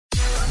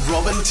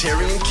Robin,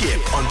 Terry and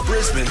Kip on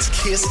Brisbane's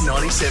Kiss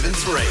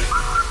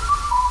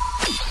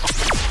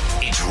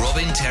 97.3. It's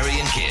Robin, Terry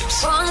and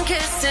Kip's One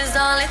kiss is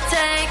all it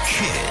takes.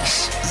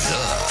 Kiss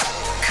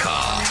the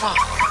Car.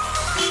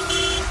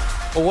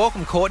 Well,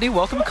 welcome, Courtney.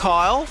 Welcome,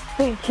 Kyle.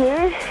 Thank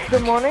you.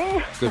 Good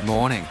morning. Good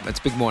morning. It's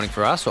a big morning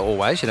for us,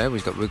 always. You know,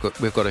 we've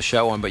got a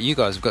show on, but you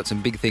guys have got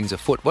some big things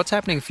afoot. What's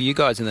happening for you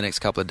guys in the next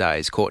couple of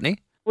days, Courtney?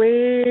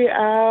 We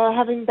are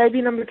having baby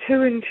number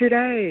 2 in 2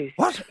 days.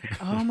 What?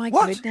 Oh, my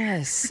What?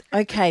 goodness.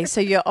 Okay, so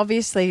you're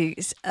obviously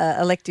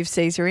elective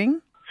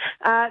caesarean?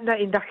 No,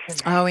 induction.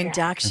 Oh,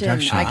 induction.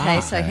 Induction. Okay,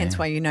 so hence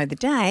why you know the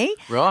day.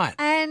 Right.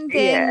 And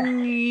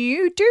then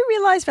you do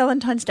realise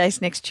Valentine's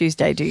Day's next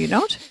Tuesday, do you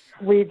not?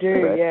 We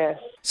do, yes.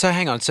 So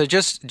hang on. So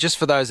just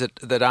for those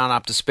that aren't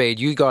up to speed,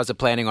 you guys are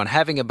planning on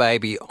having a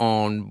baby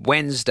on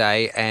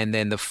Wednesday and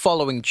then the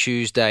following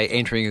Tuesday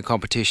entering a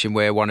competition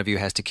where one of you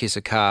has to kiss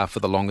a car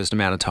for the longest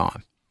amount of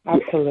time.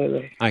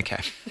 Absolutely. Okay.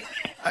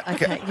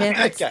 Okay,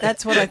 yeah,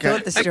 that's what I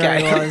thought the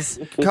story was.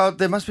 Kyle,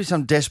 there must be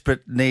some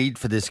desperate need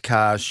for this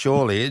car,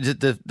 surely. Is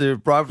it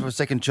the arrival of a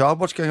second child?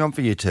 What's going on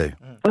for you two?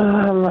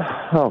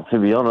 Well, to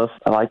be honest,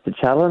 I like the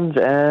challenge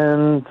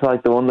and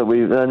like the one that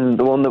we've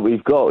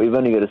got. We've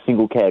only got a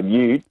single cab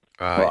ute.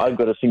 Well, I've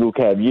got a single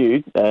cab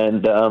ute,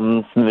 and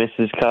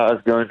Mrs.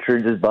 Car's going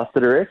through just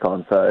busted her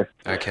aircon, so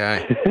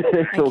Okay.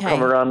 she'll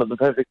come around at the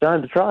perfect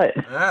time to try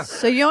it.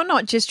 So you're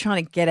not just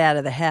trying to get out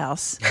of the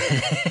house.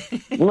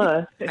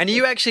 No, And are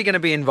you actually going to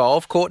be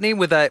involved, Courtney,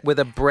 with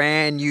a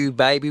brand new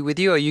baby with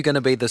you? Are you going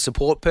to be the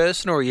support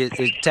person, or are you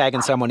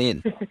tagging someone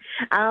in?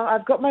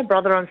 I've got my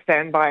brother on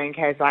standby in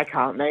case I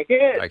can't make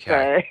it.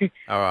 Okay. So.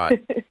 All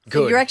right. So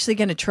Good. you're actually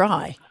going to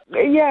try.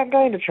 Yeah, I'm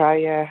going to try,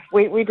 yeah.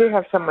 We do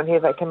have someone here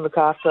that can look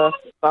after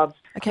Bubs.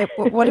 Okay,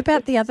 what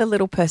about the other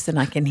little person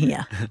I can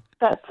hear?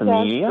 That's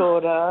Amelia? our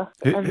daughter,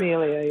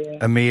 Amelia, yeah.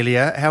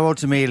 Amelia. How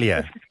old's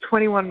Amelia?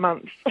 21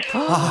 months.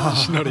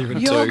 Not even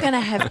You're going to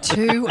have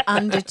 2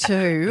 under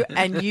 2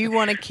 and you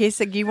want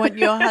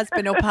your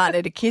husband or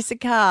partner to kiss a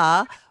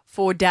car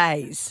for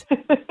days.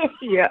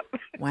 Yep.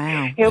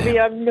 Wow. He'll be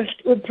on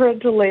with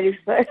parental leave,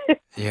 so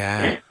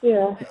Yeah.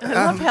 yeah. I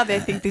love how they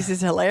think this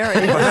is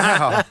hilarious.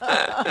 Wow.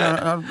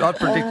 I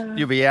predict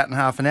you'll be out in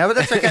half an hour,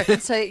 but that's okay.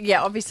 So,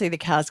 yeah, obviously the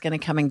car's going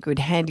to come in good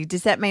handy.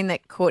 Does that mean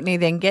that Courtney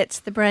then gets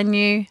the brand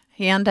new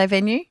Hyundai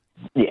Venue?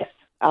 yes.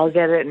 I'll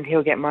get it and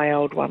he'll get my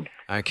old one.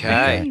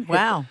 Okay.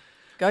 Wow.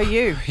 Go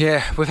you.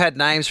 Yeah, we've had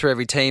names for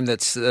every team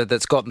that's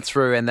gotten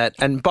through,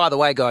 and by the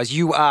way, guys,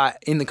 you are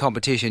in the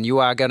competition. You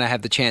are going to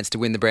have the chance to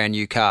win the brand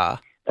new car.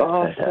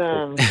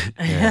 Awesome.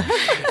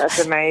 That's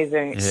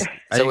amazing. Yeah.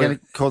 Are you going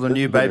to call the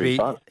new baby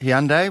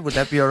Hyundai? Would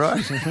that be all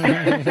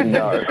right?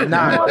 No.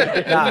 No.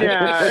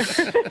 Yeah.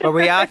 But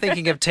we are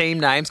thinking of team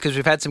names because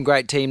we've had some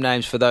great team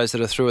names for those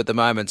that are through at the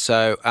moment.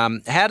 So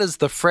how does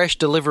the fresh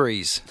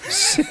deliveries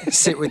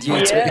sit with you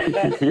two?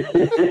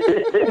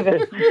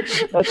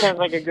 That sounds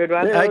like a good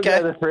one.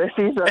 Okay. The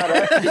freshies,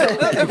 right?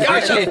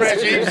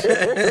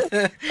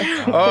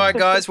 All right,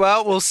 guys.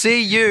 Well, we'll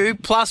see you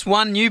plus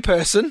one new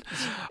person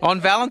on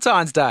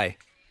Valentine's Day.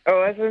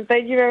 Awesome.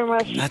 Thank you very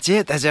much. That's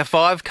it. That's our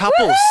 5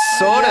 couples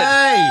sorted.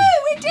 Yay!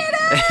 We did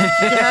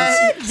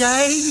it!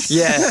 Yay!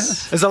 Yeah,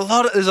 there's a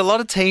lot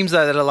of teams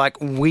though that are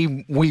like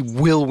we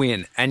will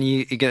win, and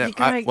you're gonna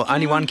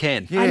only one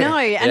can. I know,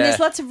 and Yeah. there's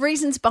lots of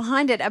reasons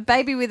behind it. A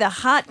baby with a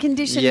heart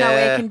condition, no Yeah.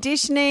 air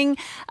conditioning,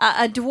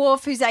 a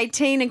dwarf who's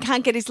 18 and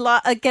can't get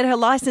get her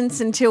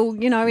license until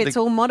it's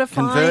all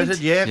modified. Converted,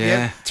 yeah.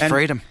 Yeah, it's And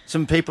freedom.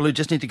 Some people who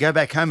just need to go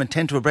back home and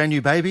tend to a brand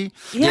new baby.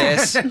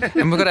 Yes, and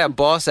we've got our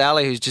boss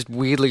Ali, who's just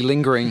weirdly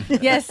lingering.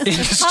 Yes. In the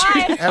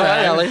street.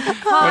 Hi. Hi, Ali.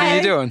 What are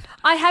you doing?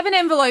 I have an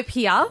envelope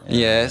here,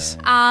 Yes.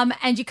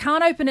 and you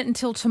can't open it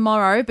until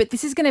tomorrow, but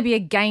this is going to be a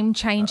game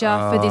changer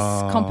for this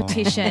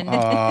competition.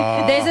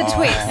 There's a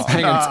twist.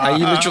 Hang on, are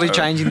you literally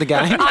changing the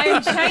game? I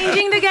am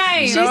changing the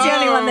game. She's the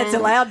only one that's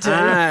allowed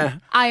to.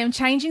 I am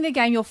changing the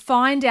game. You'll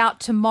find out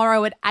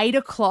tomorrow at 8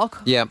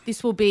 o'clock. Yep.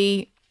 This will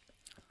be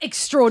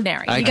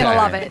extraordinary. You're Okay. going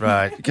to love it.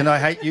 Right. Can I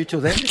hate you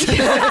till then? Is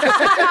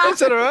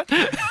that all right?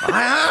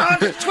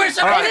 Twist.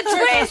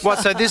 What?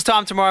 So this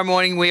time tomorrow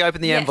morning we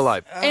open the Yes.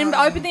 envelope. And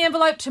open the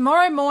envelope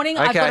tomorrow morning.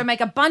 I've Okay. got to make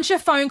a bunch of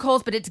phone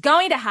calls, but it's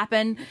going to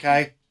happen.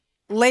 Okay.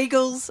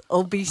 Legals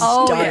will be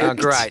Oh, stoked. yeah. Oh,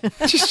 great.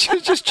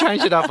 just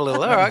change it up a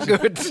little. All right,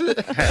 good.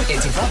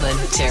 It's Robin,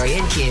 Terry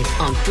and Kip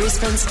on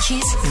Brisbane's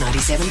Kiss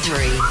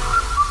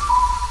 97.3.